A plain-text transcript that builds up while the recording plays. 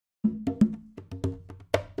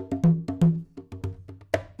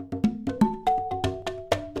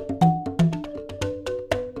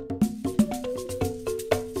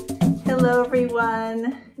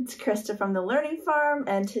everyone, it's Krista from the Learning Farm,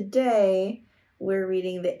 and today we're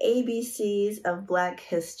reading the ABCs of Black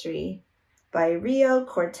History by Rio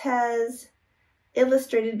Cortez,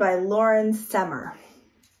 illustrated by Lauren Semmer.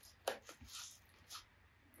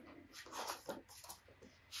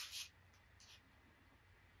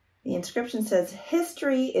 The inscription says,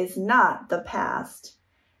 "History is not the past,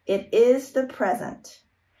 it is the present.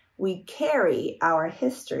 We carry our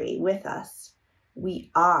history with us.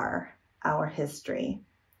 We are our history."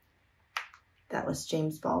 That was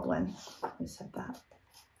James Baldwin who said that.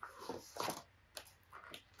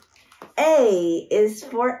 A is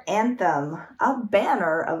for anthem, a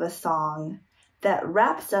banner of a song that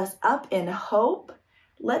wraps us up in hope,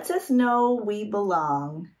 lets us know we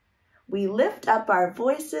belong. We lift up our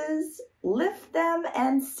voices, lift them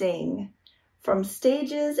and sing. From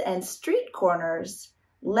stages and street corners,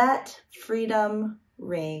 let freedom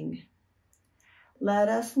ring. Let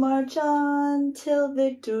us march on till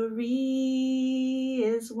victory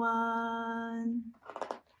is won.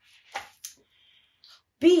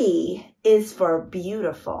 B is for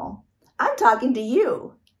beautiful. I'm talking to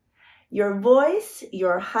you. Your voice,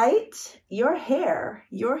 your height, your hair,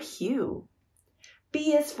 your hue.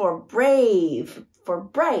 B is for brave, for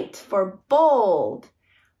bright, for bold,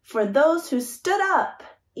 for those who stood up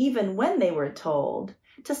even when they were told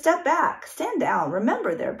to step back, stand down,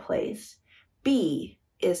 remember their place. B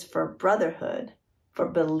is for brotherhood, for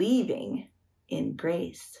believing in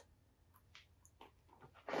grace.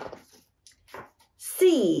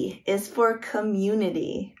 C is for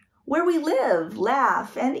community, where we live,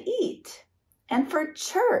 laugh, and eat. And for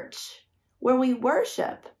church, where we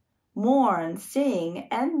worship, mourn, sing,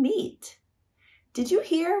 and meet. Did you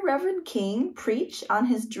hear Reverend King preach on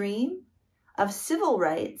his dream of civil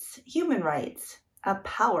rights, human rights, a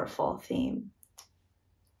powerful theme?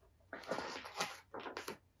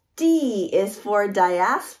 D is for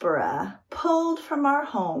diaspora, pulled from our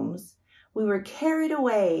homes. We were carried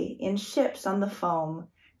away in ships on the foam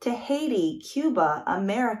to Haiti, Cuba,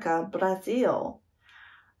 America, Brazil.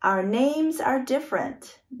 Our names are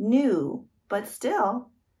different, new, but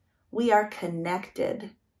still, we are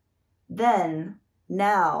connected. Then,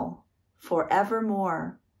 now,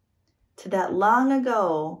 forevermore, to that long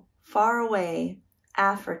ago, far away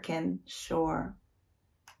African shore.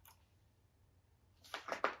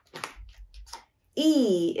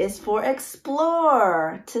 E is for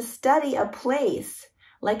explore, to study a place,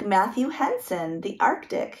 like Matthew Henson, the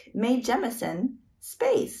Arctic, Mae Jemison,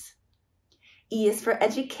 space. E is for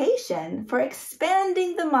education, for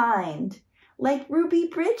expanding the mind, like Ruby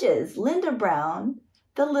Bridges, Linda Brown,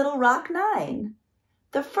 the Little Rock Nine.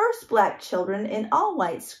 The first Black children in all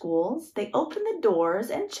white schools, they opened the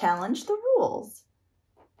doors and challenged the rules.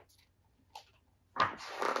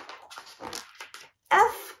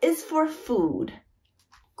 F is for food,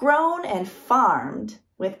 grown and farmed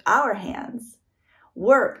with our hands,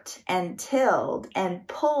 worked and tilled and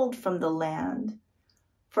pulled from the land.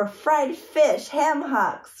 For fried fish, ham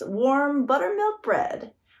hocks, warm buttermilk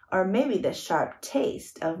bread, or maybe the sharp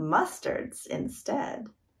taste of mustards instead.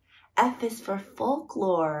 F is for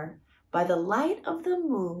folklore by the light of the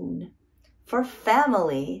moon, for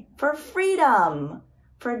family, for freedom,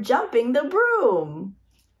 for jumping the broom.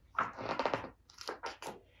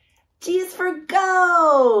 G is for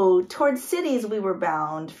go, towards cities we were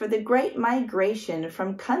bound, for the great migration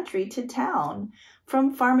from country to town.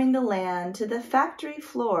 From farming the land to the factory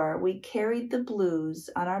floor, we carried the blues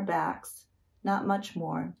on our backs, not much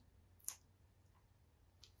more.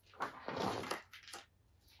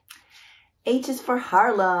 H is for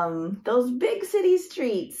Harlem, those big city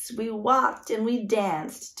streets. We walked and we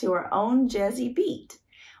danced to our own jazzy beat.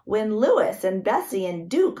 When Lewis and Bessie and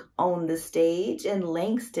Duke owned the stage, and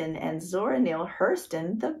Langston and Zora Neale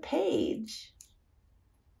Hurston the page.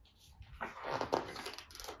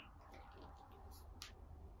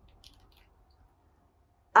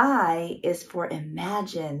 I is for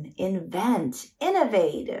imagine, invent,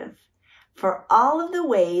 innovative, for all of the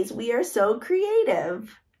ways we are so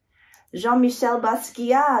creative. Jean-Michel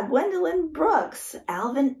Basquiat, Gwendolyn Brooks,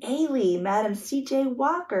 Alvin Ailey, Madam C.J.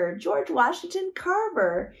 Walker, George Washington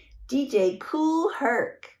Carver, DJ Kool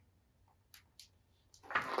Herc.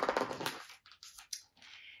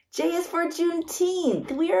 J is for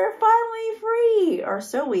Juneteenth. We are finally free, or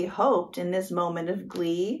so we hoped in this moment of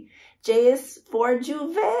glee. J is for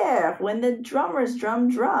Jouvert, when the drummers drum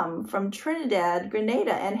drum. From Trinidad,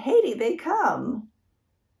 Grenada, and Haiti they come.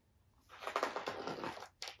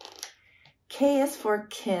 K is for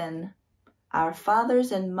kin, our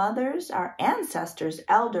fathers and mothers, our ancestors,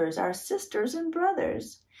 elders, our sisters and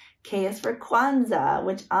brothers. K is for Kwanzaa,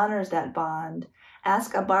 which honors that bond,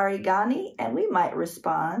 Ask Abarigani and we might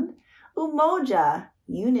respond. Umoja,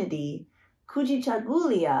 unity.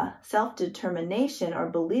 Kujichagulia, self-determination or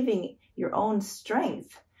believing your own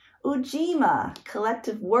strength. Ujima,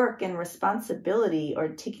 collective work and responsibility or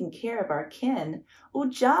taking care of our kin.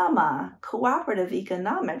 Ujama, cooperative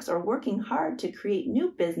economics or working hard to create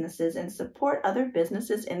new businesses and support other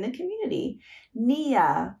businesses in the community.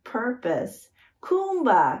 Nia, purpose.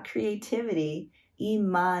 Kumba, creativity.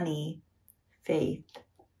 Imani, faith.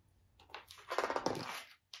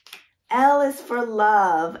 L is for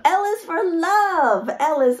love. L is for love.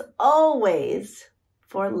 L is always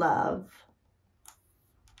for love.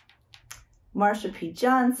 Marsha P.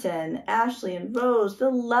 Johnson, Ashley and Rose, the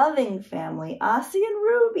loving family, Ossie and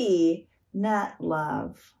Ruby, Nat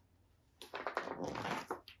love.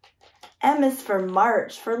 M is for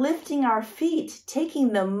march, for lifting our feet,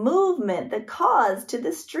 taking the movement, the cause to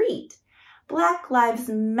the street. Black lives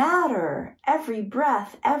matter, every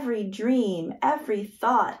breath, every dream, every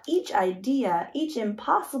thought, each idea, each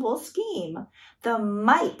impossible scheme. The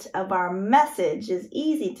might of our message is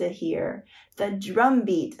easy to hear. The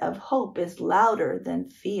drumbeat of hope is louder than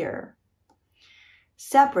fear.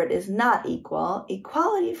 Separate is not equal,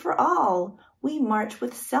 equality for all. We march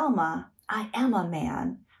with Selma, I am a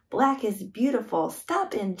man. Black is beautiful,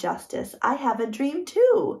 stop injustice, I have a dream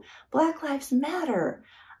too. Black lives matter.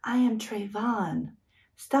 I am Trayvon.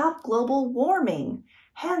 Stop global warming.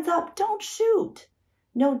 Hands up, don't shoot.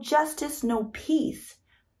 No justice, no peace.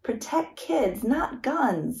 Protect kids, not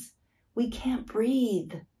guns. We can't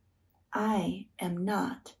breathe. I am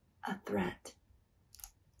not a threat.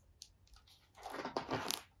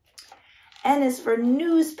 N is for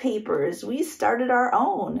newspapers. We started our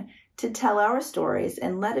own to tell our stories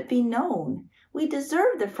and let it be known. We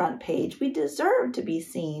deserve the front page. We deserve to be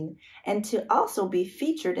seen and to also be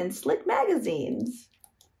featured in slick magazines.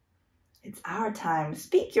 It's our time.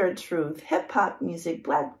 Speak your truth. Hip-hop music,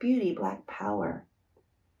 Black beauty, Black power.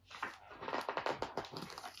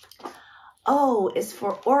 O is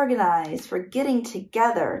for organize, for getting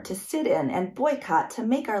together to sit in and boycott to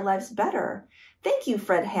make our lives better. Thank you,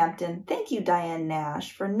 Fred Hampton. Thank you, Diane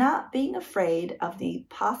Nash, for not being afraid of the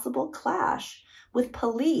possible clash with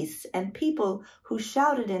police and people who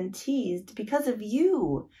shouted and teased. Because of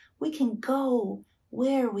you, we can go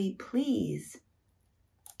where we please.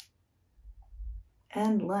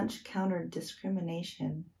 End lunch counter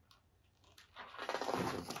discrimination.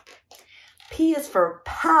 P is for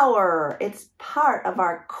power. It's part of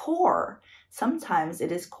our core. Sometimes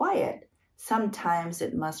it is quiet. Sometimes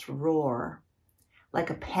it must roar. Like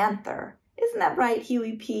a panther. Isn't that right,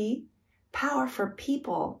 Huey P? Power for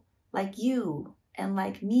people like you and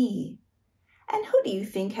like me. And who do you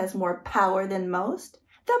think has more power than most?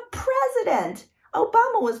 The president!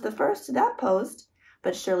 Obama was the first to that post.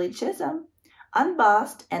 But Shirley Chisholm,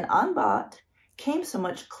 unbossed and unbought, came so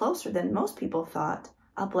much closer than most people thought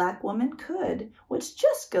a Black woman could, which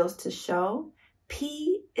just goes to show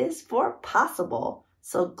P is for possible.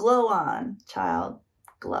 So glow on, child,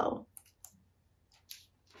 glow.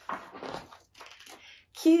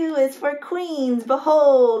 Q is for queens.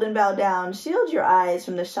 Behold and bow down. Shield your eyes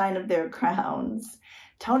from the shine of their crowns.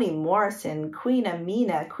 Toni Morrison, Queen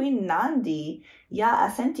Amina, Queen Nandi, Ya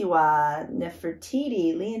Asentiwa,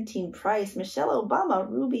 Nefertiti, Leontine Price, Michelle Obama,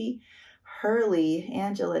 Ruby Hurley,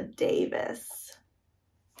 Angela Davis.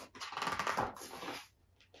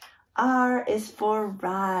 R is for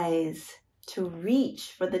rise, to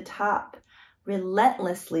reach for the top,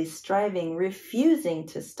 relentlessly striving, refusing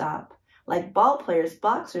to stop. Like ball players,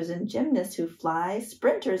 boxers, and gymnasts who fly,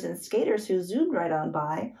 sprinters and skaters who zoom right on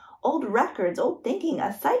by, old records, old thinking,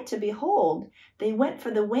 a sight to behold. They went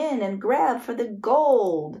for the win and grabbed for the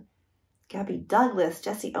gold. Gabby Douglas,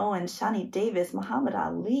 Jesse Owens, Shani Davis, Muhammad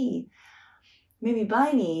Ali, Mimi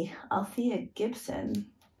Biney, Althea Gibson.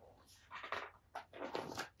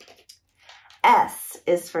 S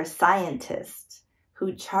is for scientists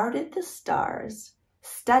who charted the stars,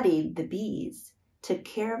 studied the bees, took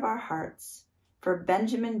care of our hearts. For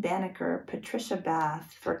Benjamin Banneker, Patricia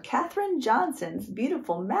Bath, for Katherine Johnson's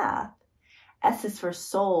beautiful math. S is for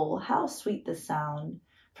soul, how sweet the sound.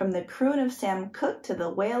 From the croon of Sam Cooke to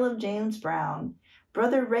the wail of James Brown.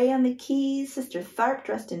 Brother Ray on the keys, Sister Tharp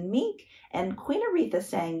dressed in mink, and Queen Aretha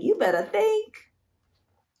sang, You Better Think.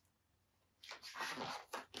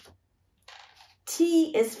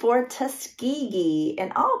 T is for Tuskegee,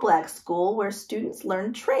 an all-Black school where students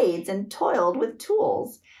learned trades and toiled with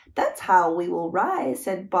tools. That's how we will rise,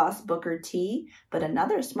 said Boss Booker T, but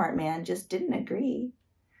another smart man just didn't agree.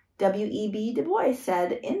 W.E.B. Du Bois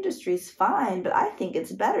said, Industry's fine, but I think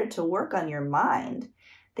it's better to work on your mind.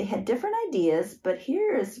 They had different ideas, but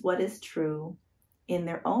here's what is true. In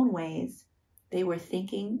their own ways, they were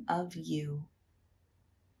thinking of you.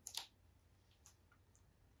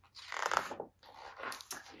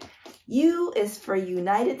 U is for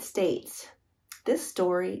United States. This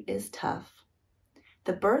story is tough.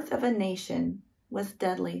 The birth of a nation was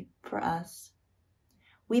deadly for us.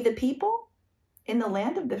 We the people in the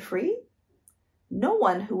land of the free? No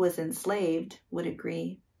one who was enslaved would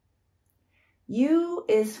agree. U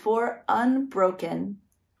is for unbroken,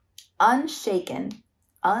 unshaken,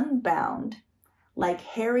 unbound, like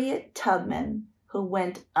Harriet Tubman, who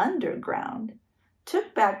went underground,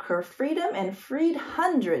 took back her freedom and freed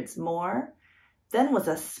hundreds more, then was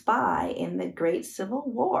a spy in the great Civil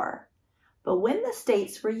War. But when the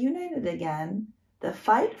states were united again, the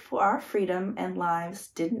fight for our freedom and lives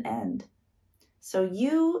didn't end. So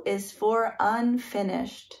U is for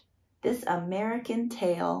unfinished, this American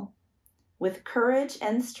tale. With courage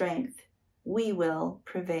and strength, we will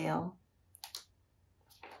prevail.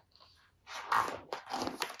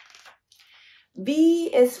 V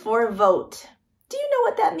is for vote. Do you know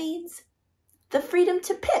what that means? The freedom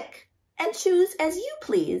to pick and choose as you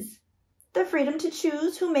please. The freedom to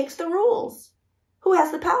choose who makes the rules, who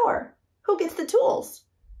has the power, who gets the tools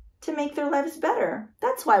to make their lives better.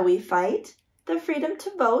 That's why we fight. The freedom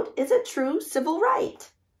to vote is a true civil right.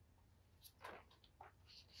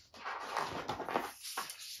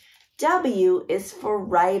 W is for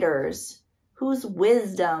writers, whose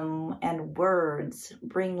wisdom and words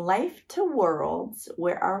bring life to worlds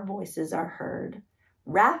where our voices are heard.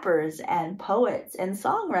 Rappers and poets and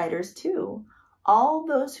songwriters too, all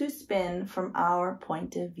those who spin from our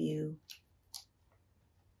point of view.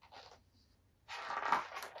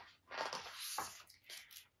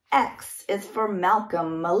 X is for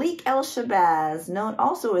Malcolm Malik El-Shabazz, known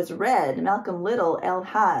also as Red, Malcolm Little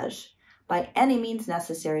El-Hajj. By any means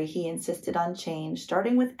necessary, he insisted on change.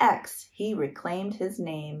 Starting with X, he reclaimed his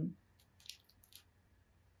name.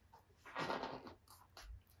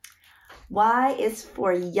 Y is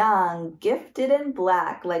for young, gifted and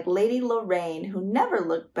black, like Lady Lorraine, who never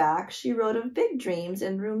looked back. She wrote of big dreams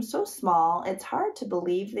in rooms so small, it's hard to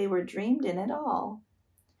believe they were dreamed in at all.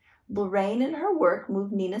 Lorraine in her work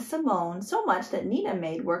moved Nina Simone so much that Nina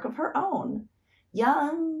made work of her own.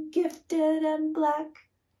 Young, gifted and black,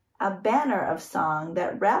 a banner of song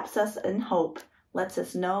that wraps us in hope, lets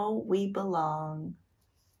us know we belong.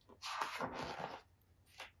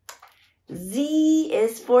 Z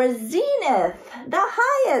is for zenith, the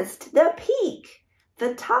highest, the peak,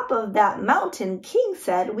 the top of that mountain King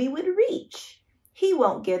said we would reach. He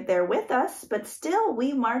won't get there with us, but still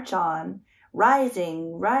we march on,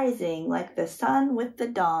 rising, rising like the sun with the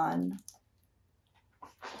dawn.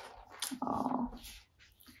 Oh,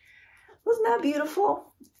 wasn't that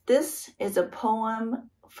beautiful? This is a poem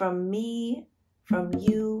from me, from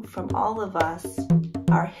you, from all of us,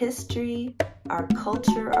 our history, our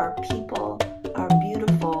culture, our people,